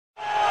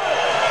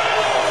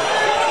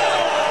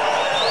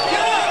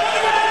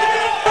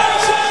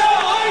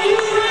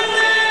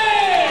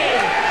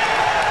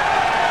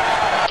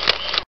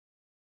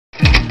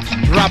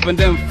dropping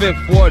them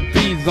fifth ward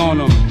B's on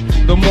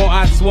him. The more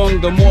I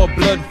swung, the more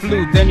blood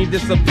flew. Then he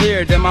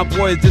disappeared, and my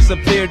boys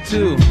disappeared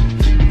too.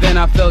 Then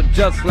I felt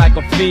just like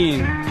a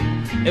fiend.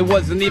 It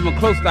wasn't even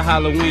close to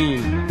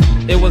Halloween.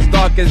 It was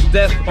dark as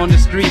death on the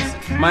streets.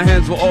 My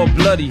hands were all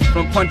bloody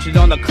from punching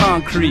on the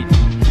concrete.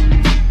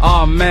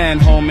 Aw man,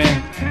 homie,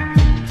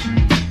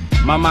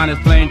 my mind is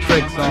playing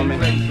tricks on me.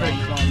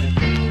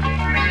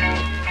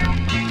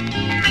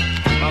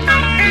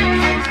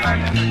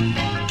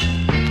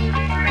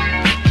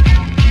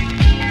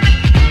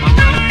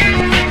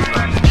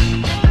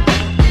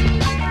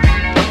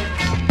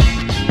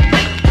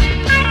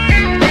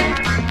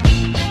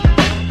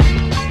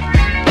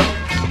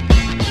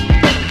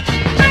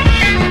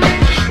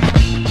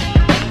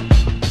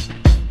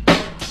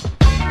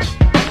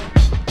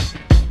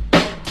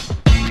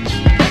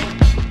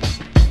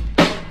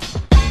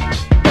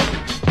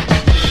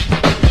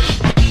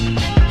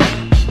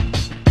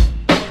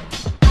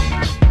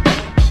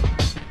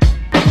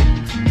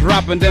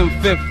 Dropping them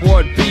fifth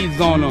ward B's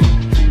on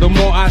him. The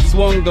more I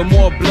swung, the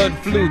more blood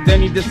flew.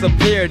 Then he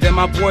disappeared, and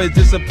my boys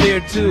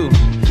disappeared too.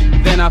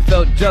 Then I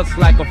felt just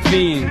like a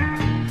fiend.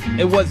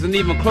 It wasn't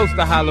even close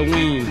to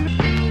Halloween.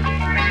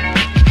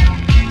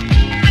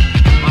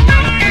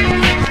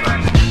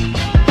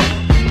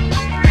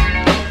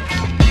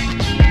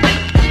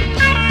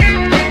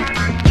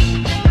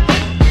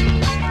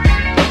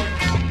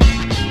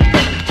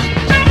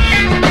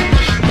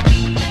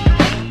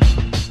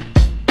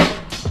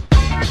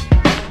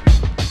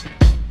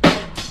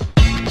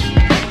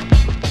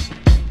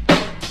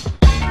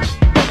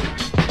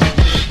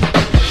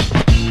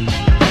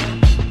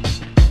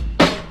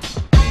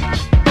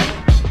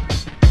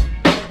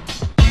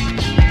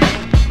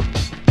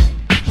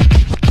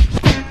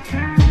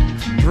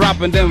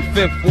 Dropping them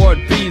fifth ward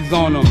B's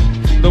on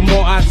him. The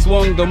more I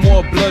swung, the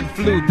more blood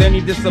flew. Then he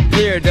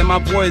disappeared, and my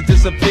boys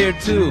disappeared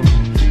too.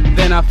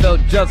 Then I felt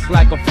just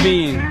like a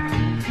fiend.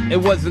 It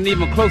wasn't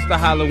even close to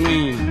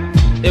Halloween.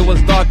 It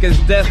was dark as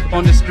death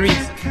on the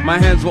streets. My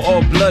hands were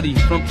all bloody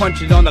from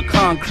punching on the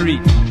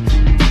concrete.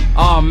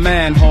 Aw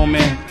man,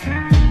 homie,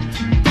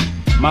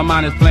 my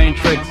mind is playing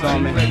tricks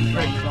on me.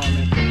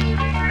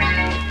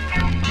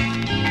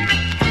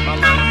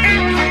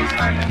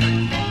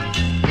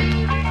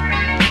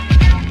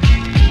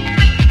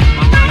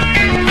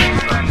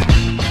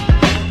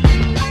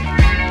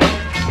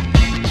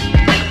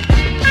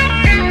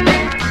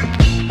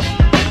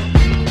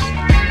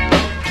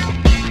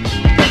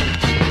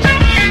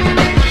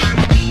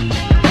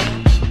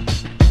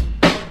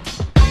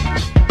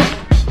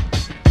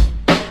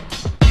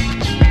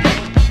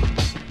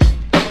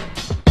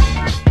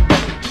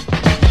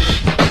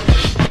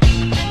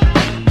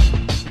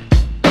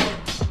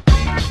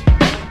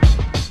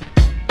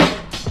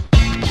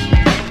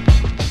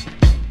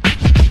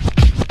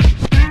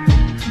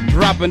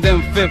 Dropping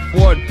them fifth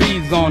ward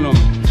B's on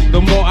him.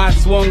 The more I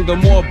swung, the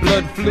more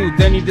blood flew.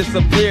 Then he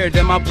disappeared,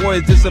 and my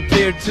boys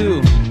disappeared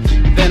too.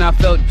 Then I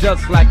felt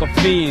just like a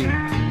fiend.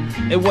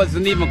 It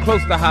wasn't even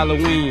close to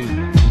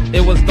Halloween.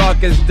 It was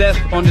dark as death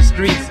on the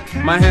streets.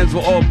 My hands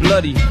were all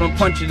bloody from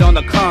punching on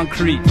the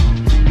concrete.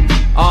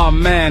 Aw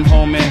man,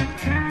 homie,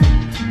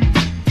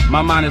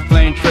 my mind is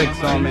playing tricks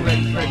on me.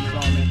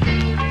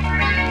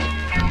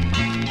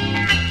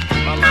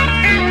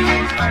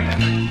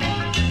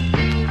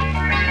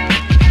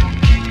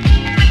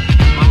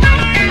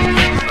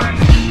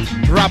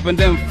 Dropping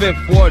them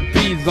fifth ward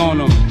B's on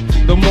him.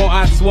 The more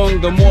I swung,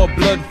 the more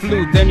blood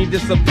flew. Then he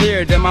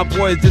disappeared, and my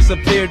boys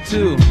disappeared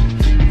too.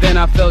 Then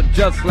I felt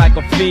just like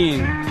a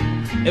fiend.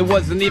 It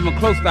wasn't even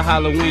close to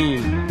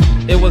Halloween.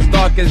 It was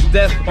dark as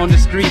death on the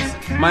streets.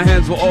 My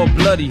hands were all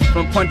bloody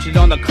from punching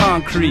on the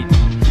concrete.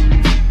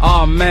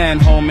 Aw man,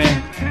 homie,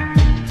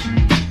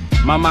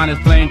 my mind is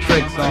playing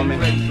tricks on me.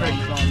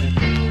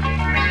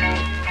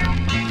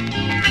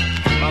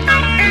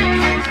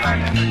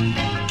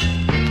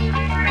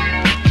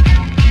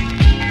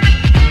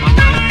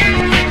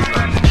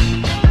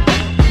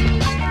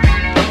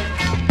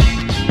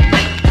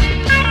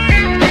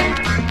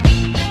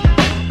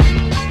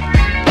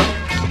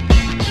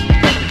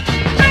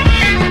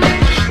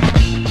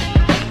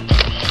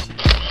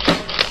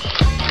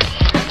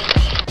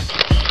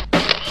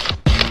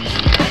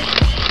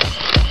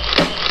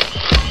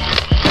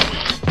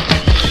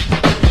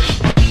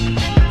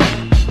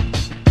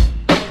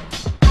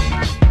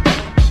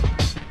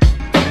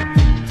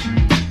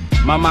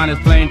 My mind is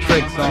playing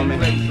tricks on me.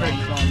 My mind is playing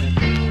tricks on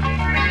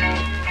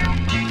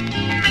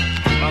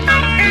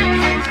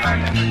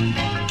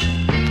me.